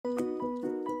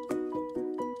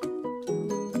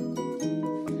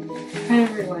Hi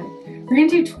everyone. We're going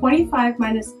to do 25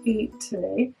 minus 8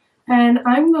 today, and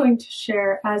I'm going to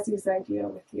share Azzy's idea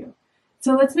with you.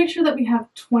 So let's make sure that we have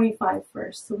 25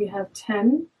 first. So we have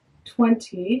 10,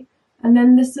 20, and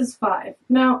then this is 5.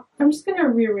 Now, I'm just going to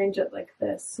rearrange it like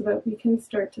this so that we can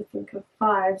start to think of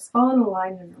 5s all in a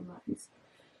line in our minds.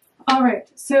 All right,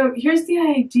 so here's the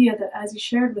idea that Azzy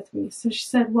shared with me. So she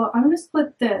said, well, I'm going to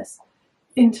split this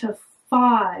into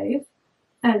 5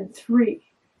 and 3.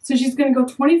 So she's going to go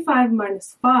 25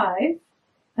 minus 5,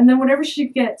 and then whatever she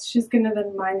gets, she's going to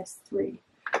then minus 3.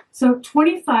 So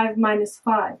 25 minus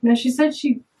 5. Now she said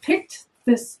she picked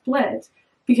this split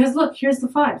because look, here's the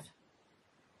 5.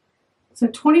 So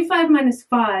 25 minus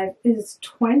 5 is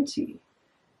 20.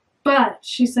 But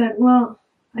she said, well,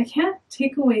 I can't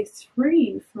take away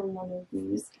 3 from one of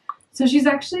these. So she's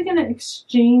actually going to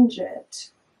exchange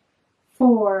it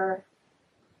for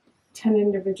 10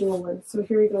 individual ones. So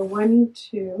here we go, 1,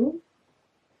 2,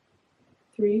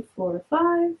 3, 4,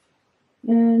 5,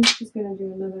 and she's going to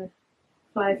do another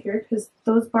 5 here because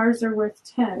those bars are worth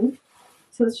 10.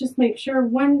 So let's just make sure,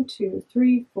 1, 2,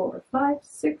 3, 4, 5,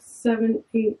 6, 7,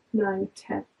 8, 9,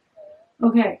 10.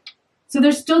 Okay, so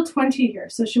there's still 20 here.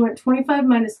 So she went 25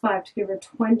 minus 5 to give her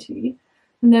 20,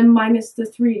 and then minus the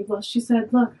 3. Well, she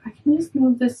said, look, I can just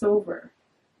move this over.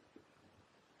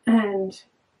 And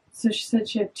so she said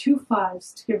she had 2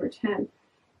 5s to give her 10.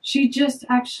 She just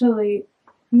actually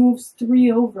moves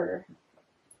 3 over,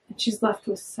 and she's left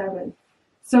with 7.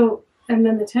 So, and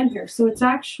then the 10 here. So it's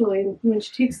actually, when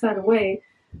she takes that away,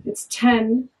 it's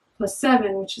 10 plus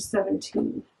 7, which is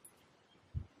 17.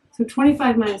 So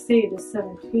 25 minus 8 is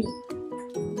 17.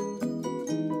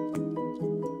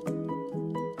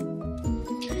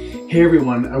 Hey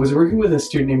everyone, I was working with a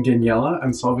student named Daniela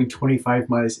on solving 25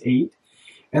 minus 8.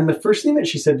 And the first thing that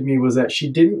she said to me was that she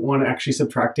didn't want to actually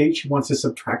subtract 8, she wants to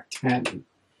subtract 10.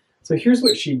 So here's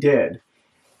what she did.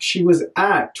 She was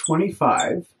at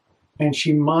 25 and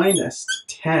she minused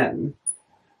 10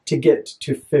 to get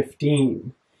to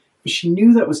 15. But she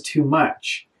knew that was too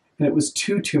much, and it was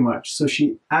too much. So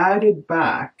she added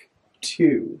back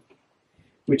 2,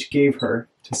 which gave her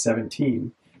to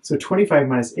 17. So 25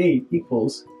 minus 8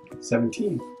 equals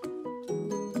 17.